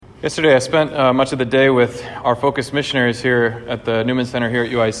Yesterday I spent much of the day with our Focus missionaries here at the Newman Center here at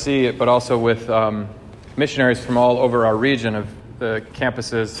UIC, but also with missionaries from all over our region of the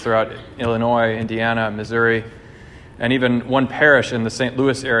campuses throughout Illinois, Indiana, Missouri, and even one parish in the St.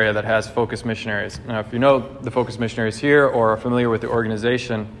 Louis area that has Focus missionaries. Now, if you know the Focus missionaries here or are familiar with the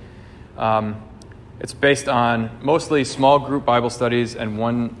organization, it's based on mostly small group Bible studies and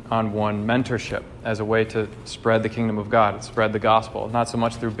one-on-one mentorship as a way to spread the kingdom of God, spread the gospel, not so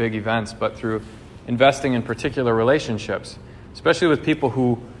much through big events, but through investing in particular relationships, especially with people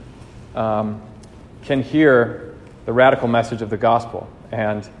who can hear the radical message of the gospel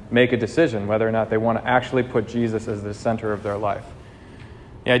and make a decision whether or not they want to actually put Jesus as the center of their life.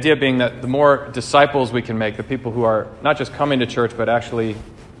 The idea being that the more disciples we can make, the people who are not just coming to church, but actually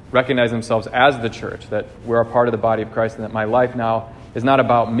recognize themselves as the church, that we're a part of the body of Christ, and that my life now is not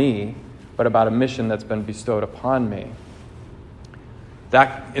about me, but about a mission that's been bestowed upon me.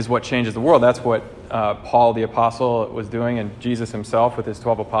 That is what changes the world. That's what Paul the apostle was doing, and Jesus himself with his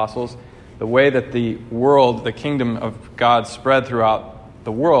 12 apostles. The way that the world, the kingdom of God spread throughout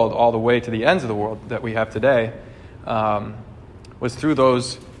the world, all the way to the ends of the world that we have today, was through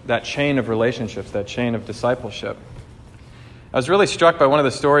that chain of relationships, that chain of discipleship. I was really struck by one of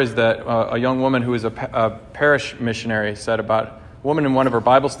the stories that a young woman who is a parish missionary said about a woman in one of her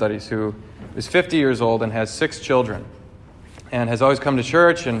Bible studies who is 50 years old and has 6 children and has always come to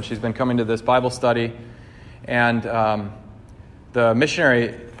church, and she's been coming to this Bible study. And the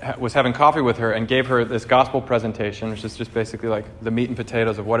missionary was having coffee with her and gave her this gospel presentation, which is just basically like the meat and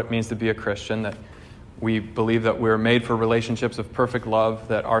potatoes of what it means to be a Christian, that we believe that we're made for relationships of perfect love,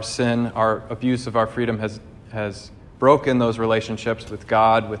 that our sin, our abuse of our freedom has broken those relationships with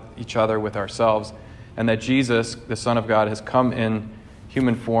God, with each other, with ourselves, and that Jesus, the Son of God, has come in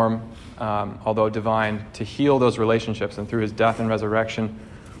human form, although divine, to heal those relationships. And through his death and resurrection,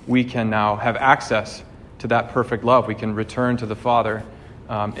 we can now have access to that perfect love. We can return to the Father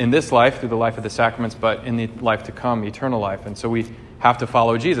in this life, through the life of the sacraments, but in the life to come, eternal life. And so we have to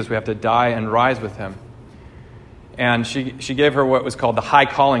follow Jesus. We have to die and rise with him. And she gave her what was called the high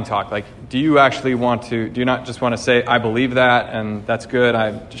calling talk. Like, do you not just want to say, I believe that, and that's good,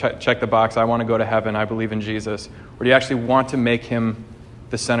 I check the box, I want to go to heaven, I believe in Jesus? Or do you actually want to make him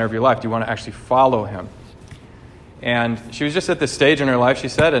the center of your life? Do you want to actually follow him? And she was just at this stage in her life, she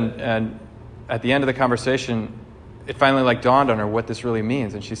said, and at the end of the conversation, it finally dawned on her what this really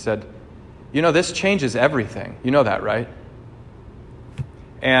means. And she said, this changes everything. You know that, right?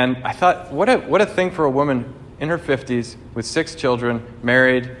 And I thought, what a thing for a woman in her 50s, with 6 children,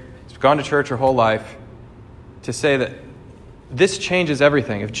 married, has gone to church her whole life, to say that this changes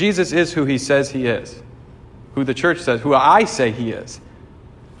everything. If Jesus is who he says he is, who the church says, who I say he is,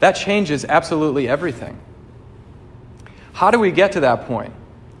 that changes absolutely everything. How do we get to that point?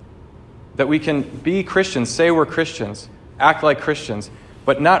 That we can be Christians, say we're Christians, act like Christians,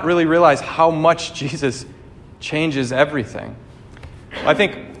 but not really realize how much Jesus changes everything. I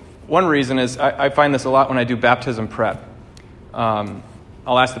think one reason is, I find this a lot when I do baptism prep. I'll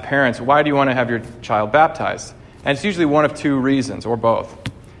ask the parents, why do you want to have your child baptized? And it's usually one of 2 reasons, or both.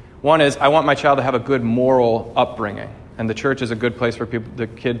 One is, I want my child to have a good moral upbringing, and the church is a good place for the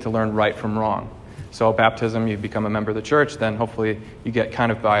kid to learn right from wrong. So baptism, you become a member of the church, then hopefully you get kind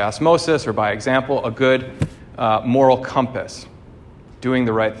of by osmosis or by example, a good moral compass, doing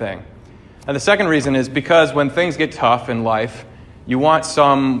the right thing. And the second reason is because when things get tough in life, you want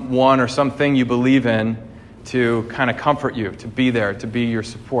someone or something you believe in to kind of comfort you, to be there, to be your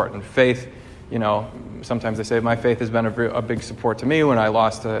support. And faith, sometimes they say, my faith has been a big support to me when I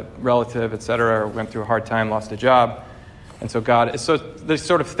lost a relative, etc., or went through a hard time, lost a job. And so there's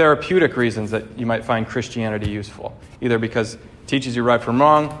sort of therapeutic reasons that you might find Christianity useful, either because it teaches you right from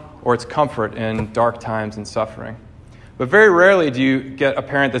wrong, or it's comfort in dark times and suffering. But very rarely do you get a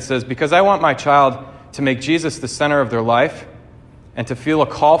parent that says, because I want my child to make Jesus the center of their life, and to feel a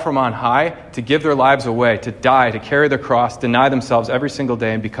call from on high to give their lives away, to die, to carry their cross, deny themselves every single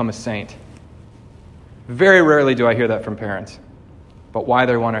day and become a saint. Very rarely do I hear that from parents, but why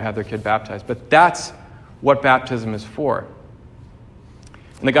they want to have their kid baptized. But that's what baptism is for.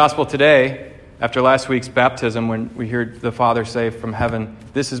 In the gospel today, after last week's baptism, when we hear the Father say from heaven,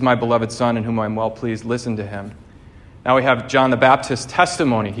 this is my beloved Son in whom I am well pleased, listen to him. Now we have John the Baptist's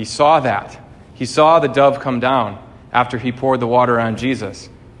testimony. He saw that. He saw the dove come down after he poured the water on Jesus.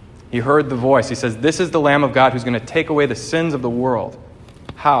 He heard the voice. He says, this is the Lamb of God who's going to take away the sins of the world.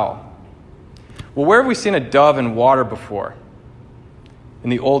 How? Well, where have we seen a dove and water before? In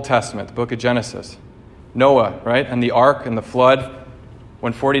the Old Testament, the book of Genesis. Noah, right? And the ark and the flood,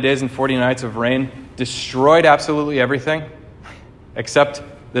 when 40 days and 40 nights of rain destroyed absolutely everything except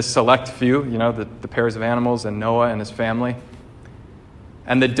this select few, the pairs of animals and Noah and his family.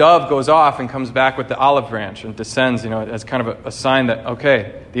 And the dove goes off and comes back with the olive branch and descends, as kind of a sign that,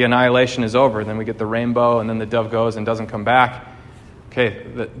 okay, the annihilation is over. Then we get the rainbow, and then the dove goes and doesn't come back. Okay,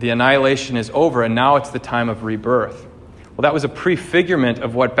 the annihilation is over, and now it's the time of rebirth. Well, that was a prefigurement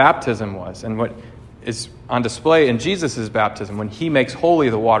of what baptism was and what is on display in Jesus' baptism when he makes holy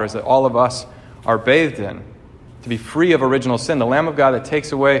the waters that all of us are bathed in, to be free of original sin. The Lamb of God that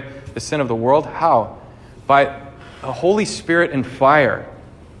takes away the sin of the world. How? By the Holy Spirit and fire,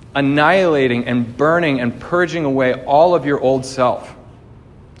 annihilating and burning and purging away all of your old self,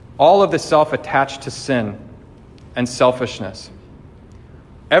 all of the self attached to sin and selfishness.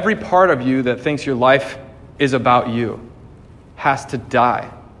 Every part of you that thinks your life is about you has to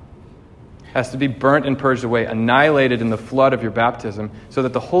die, has to be burnt and purged away, annihilated in the flood of your baptism, so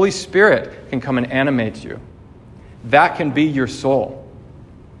that the Holy Spirit can come and animate you. That can be your soul.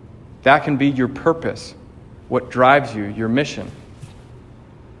 That can be your purpose, what drives you, your mission.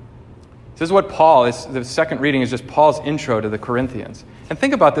 This is what Paul is. The second reading is just Paul's intro to the Corinthians. And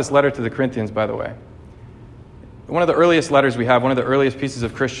think about this letter to the Corinthians, by the way. One of the earliest letters we have, one of the earliest pieces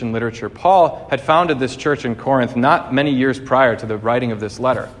of Christian literature. Paul had founded this church in Corinth not many years prior to the writing of this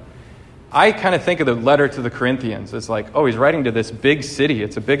letter. I kind of think of the letter to the Corinthians as like, oh, he's writing to this big city.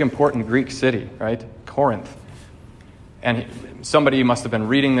 It's a big, important Greek city, right? Corinth. And somebody must have been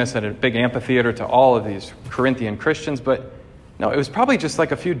reading this at a big amphitheater to all of these Corinthian Christians, but no, it was probably just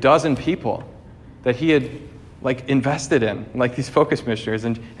like a few dozen people that he had invested in, like these focus missioners,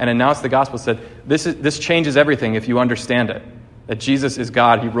 and announced the gospel, said, this changes everything if you understand it, that Jesus is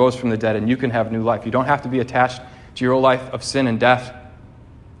God, he rose from the dead, and you can have new life. You don't have to be attached to your old life of sin and death.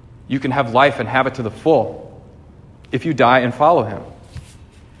 You can have life and have it to the full if you die and follow him.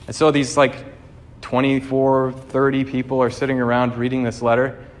 And so these 24, 30 people are sitting around reading this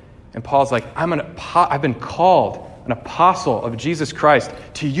letter, and Paul's like, I've been called an apostle of Jesus Christ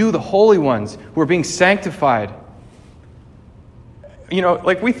to you, the holy ones who are being sanctified.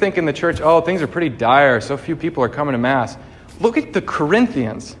 We think in the church, oh, things are pretty dire, so few people are coming to Mass. Look at the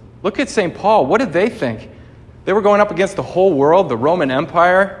Corinthians. Look at St. Paul. What did they think? They were going up against the whole world, the Roman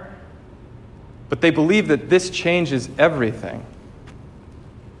Empire, but they believed that this changes everything.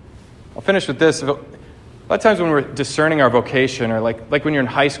 I'll finish with this. A lot of times when we're discerning our vocation, or like when you're in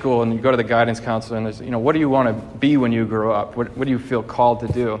high school and you go to the guidance counselor and there's, what do you want to be when you grow up? What do you feel called to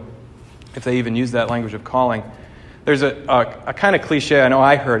do? If they even use that language of calling. There's a kind of cliche, I know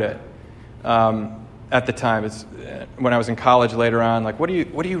I heard it at the time. It's when I was in college later on, what do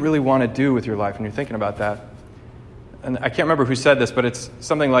you really want to do with your life when you're thinking about that? And I can't remember who said this, but it's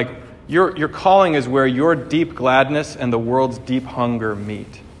something like, your calling is where your deep gladness and the world's deep hunger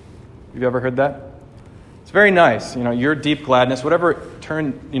meet. Have you ever heard that? It's very nice, your deep gladness, whatever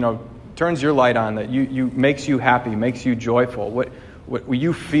turns your light on, that you makes you happy, makes you joyful, what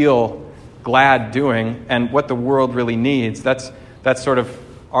you feel glad doing, and what the world really needs. That's sort of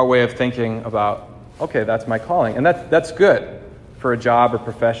our way of thinking about, okay, that's my calling, and that's good for a job or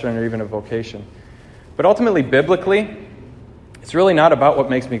profession or even a vocation. But ultimately, biblically, it's really not about what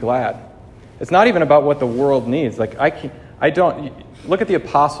makes me glad. It's not even about what the world needs. I don't look at the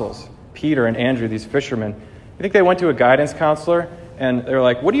apostles. Peter and Andrew, these fishermen, I think they went to a guidance counselor and they're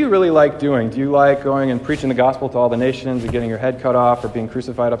like, what do you really like doing? Do you like going and preaching the gospel to all the nations and getting your head cut off or being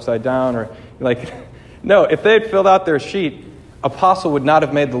crucified upside down? Or no, if they had filled out their sheet, apostle would not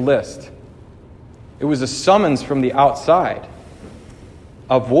have made the list. It was a summons from the outside.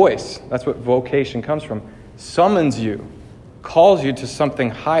 A voice, that's what vocation comes from, summons you, calls you to something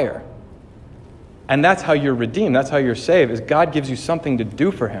higher. And that's how you're redeemed, that's how you're saved, is God gives you something to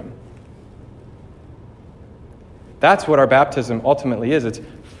do for him. That's what our baptism ultimately is.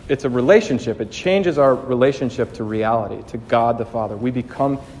 It's a relationship. It changes our relationship to reality, to God the Father. We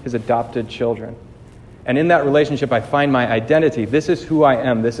become his adopted children. And in that relationship, I find my identity. This is who I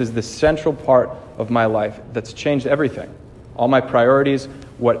am. This is the central part of my life that's changed everything. All my priorities,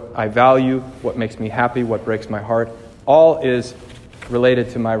 what I value, what makes me happy, what breaks my heart, all is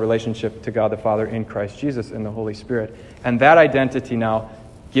related to my relationship to God the Father in Christ Jesus and the Holy Spirit. And that identity now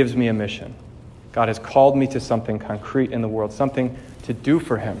gives me a mission. God has called me to something concrete in the world, something to do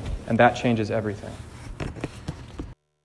for him, and that changes everything.